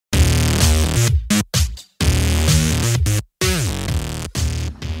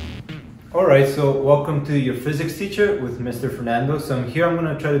Alright, so welcome to your physics teacher with Mr. Fernando. So I'm going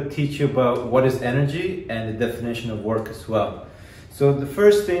to try to teach you about what is energy and the definition of work as well. So the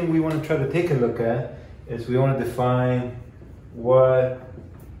first thing we want to try to take a look at is we want to define what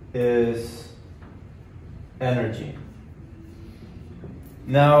is energy.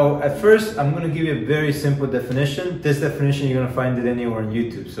 Now, at first, I'm going to give you a very simple definition. This definition, you're going to find it anywhere on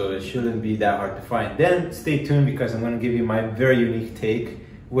YouTube, so it shouldn't be that hard to find. Then stay tuned because I'm going to give you my very unique take,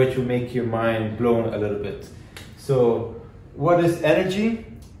 which will make your mind blown a little bit. So, what is energy?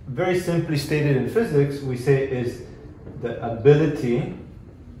 Very simply stated in physics, we say is the ability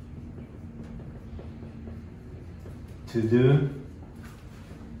to do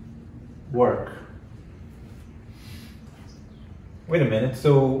work. Wait a minute,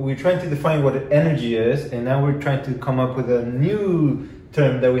 so we're trying to define what energy is, and now we're trying to come up with a new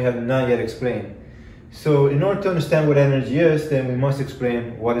term that we have not yet explained. So in order to understand what energy is, then we must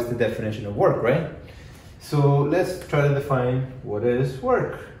explain what is the definition of work, right? So let's try to define what is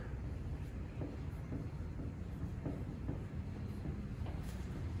work.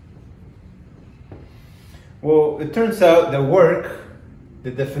 Well, it turns out that work,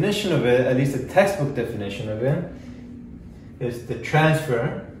 the definition of it, at least the textbook definition of it, is the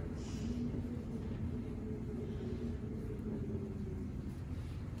transfer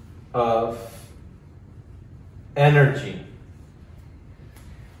of energy.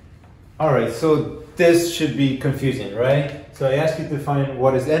 Alright, so this should be confusing, right? So I asked you to define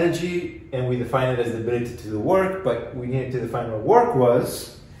what is energy, and we define it as the ability to do work, but we needed to define what work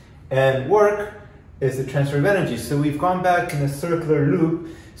was, and work is the transfer of energy. So we've gone back in a circular loop.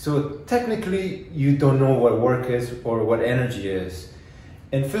 So technically, you don't know what work is or what energy is.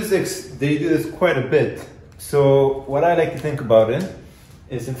 In physics, they do this quite a bit. So what I like to think about it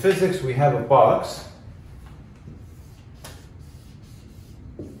is in physics, we have a box.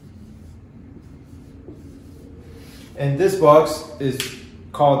 And this box is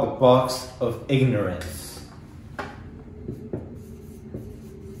called the box of ignorance.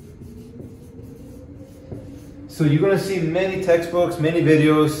 So you're going to see many textbooks, many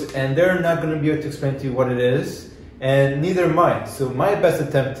videos, and they're not going to be able to explain to you what it is, and neither am I. So my best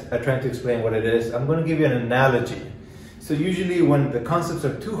attempt at trying to explain what it is, I'm going to give you an analogy. So usually when the concepts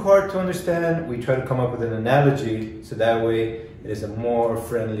are too hard to understand, we try to come up with an analogy, so that way it is a more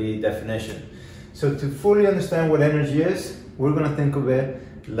friendly definition. So to fully understand what energy is, we're going to think of it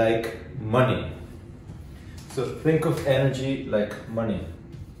like money. So think of energy like money.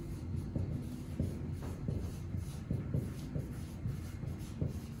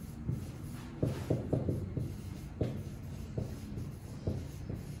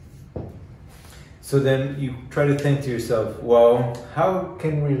 So then you try to think to yourself, well, how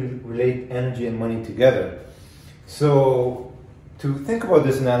can we relate energy and money together? So to think about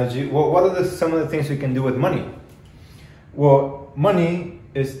this analogy, well, what are some of the things we can do with money? Well, money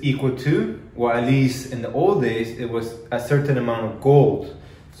is equal to, well, at least in the old days, it was a certain amount of gold.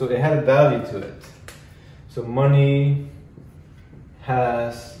 So it had a value to it. So money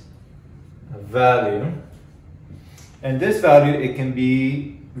has a value. And this value, it can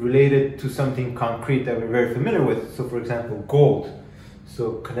be related to something concrete that we're very familiar with. So for example, gold.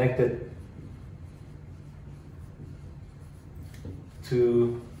 So connected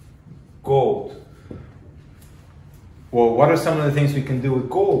to gold. Well, what are some of the things we can do with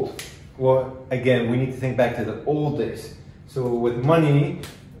gold? Well, again, we need to think back to the old days. So with money,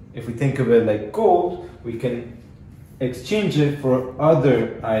 if we think of it like gold, we can exchange it for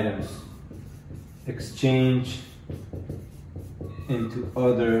other items. Exchange into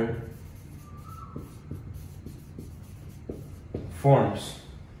other forms.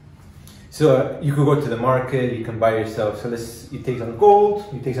 So you could go to the market, you can buy yourself. So you take some gold,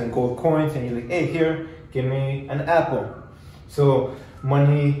 you take some gold coins, and you're like, hey, here, give me an apple. So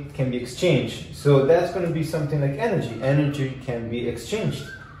money can be exchanged. So that's going to be something like energy. Energy can be exchanged.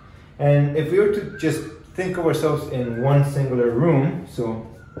 And if we were to just think of ourselves in one singular room, so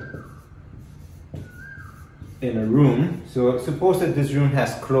in a room, so suppose that this room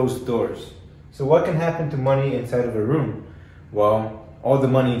has closed doors. So what can happen to money inside of a room? Well, all the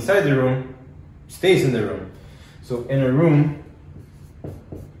money inside the room stays in the room. So in a room,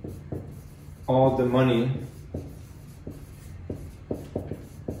 all the money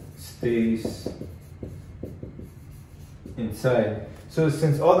stays inside. So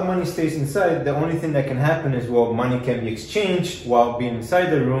since all the money stays inside, the only thing that can happen is, well, money can be exchanged while being inside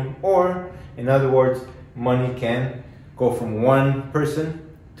the room, or in other words, money can go from one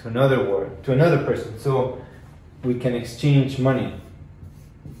person to another person. So we can exchange money.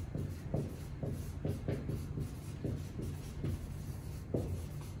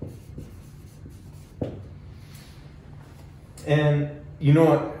 And you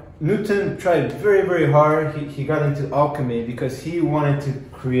know, Newton tried very, very hard. He got into alchemy because he wanted to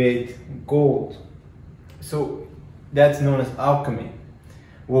create gold. So that's known as alchemy.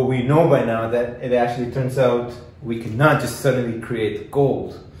 Well, we know by now that it actually turns out we cannot just suddenly create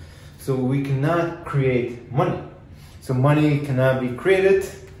gold. So we cannot create money. So money cannot be created.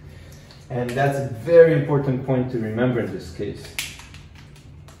 And that's a very important point to remember in this case.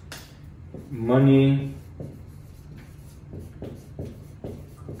 Money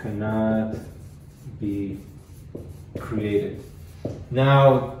cannot be created.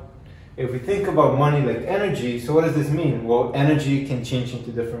 Now, if we think about money like energy, so what does this mean? Well, energy can change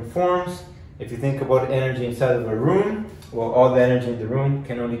into different forms. If you think about energy inside of a room, well, all the energy in the room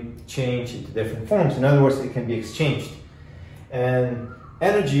can only change into different forms. In other words, it can be exchanged. And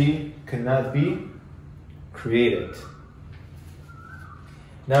energy cannot be created.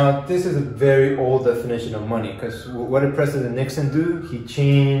 Now, this is a very old definition of money, because what did President Nixon do? He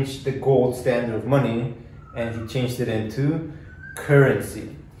changed the gold standard of money and he changed it into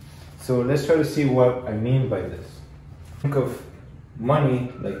currency. So let's try to see what I mean by this. Think of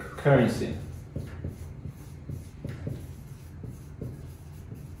money like currency.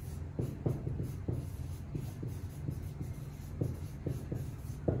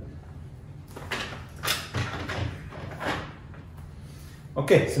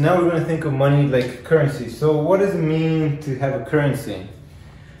 Okay, so now we're going to think of money like currency. So what does it mean to have a currency?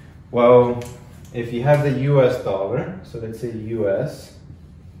 Well, if you have the US dollar, so let's say US,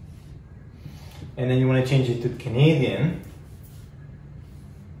 and then you want to change it to Canadian,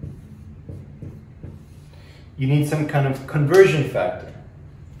 you need some kind of conversion factor.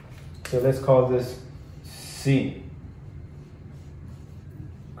 So let's call this C,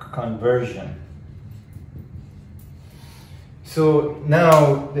 conversion. So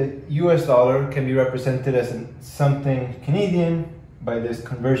now the US dollar can be represented as something Canadian by this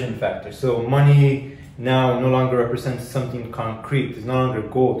conversion factor. So money now no longer represents something concrete. It's no longer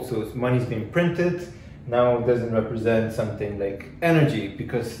gold. So money is being printed. Now it doesn't represent something like energy,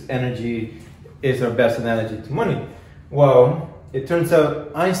 because energy is our best analogy to money. Well, it turns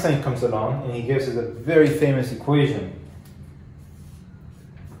out Einstein comes along and he gives us a very famous equation.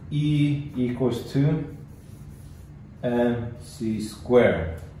 E equals to mc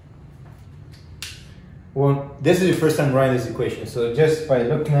squared. Well, this is your first time writing this equation, so just by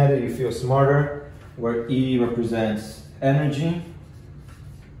looking at it you feel smarter, where E represents energy,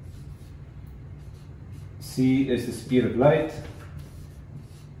 C is the speed of light,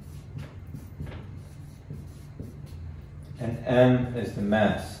 and M is the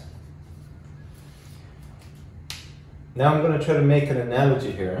mass. Now I'm going to try to make an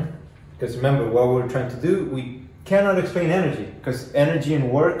analogy here, because remember what we're trying to do, we cannot explain energy, because energy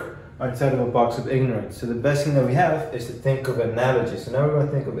and work are inside of a box of ignorance. So the best thing that we have is to think of analogy. So now we're going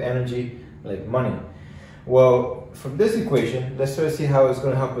to think of energy like money. Well, from this equation, let's try to see how it's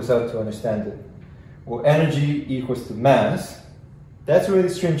going to help us out to understand it. Well, energy equals to mass. That's really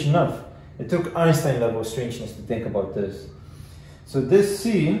strange enough. It took Einstein level of strangeness to think about this. So this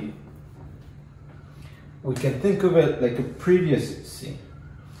C, we can think of it like a previous C.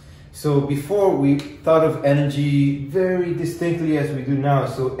 So before we thought of energy very distinctly as we do now.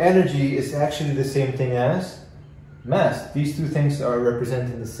 So energy is actually the same thing as mass. These two things are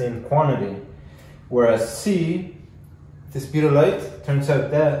representing the same quantity. Whereas C, the speed of light, turns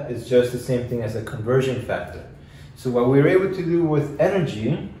out that is just the same thing as a conversion factor. So what we're able to do with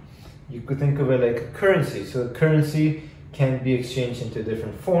energy, you could think of it like a currency. So a currency can be exchanged into a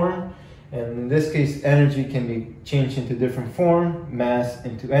different form. And in this case, energy can be changed into different form, mass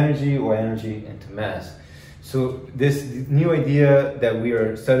into energy, or energy into mass. So this new idea that we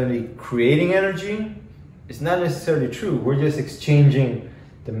are suddenly creating energy is not necessarily true. We're just exchanging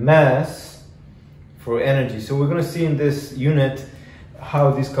the mass for energy. So we're going to see in this unit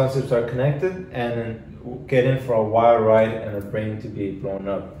how these concepts are connected, and we'll get in for a wild ride and our brain to be blown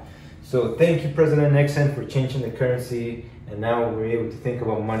up. So thank you, President Nixon, for changing the currency. And now we're able to think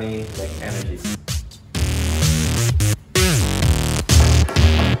about money like energy.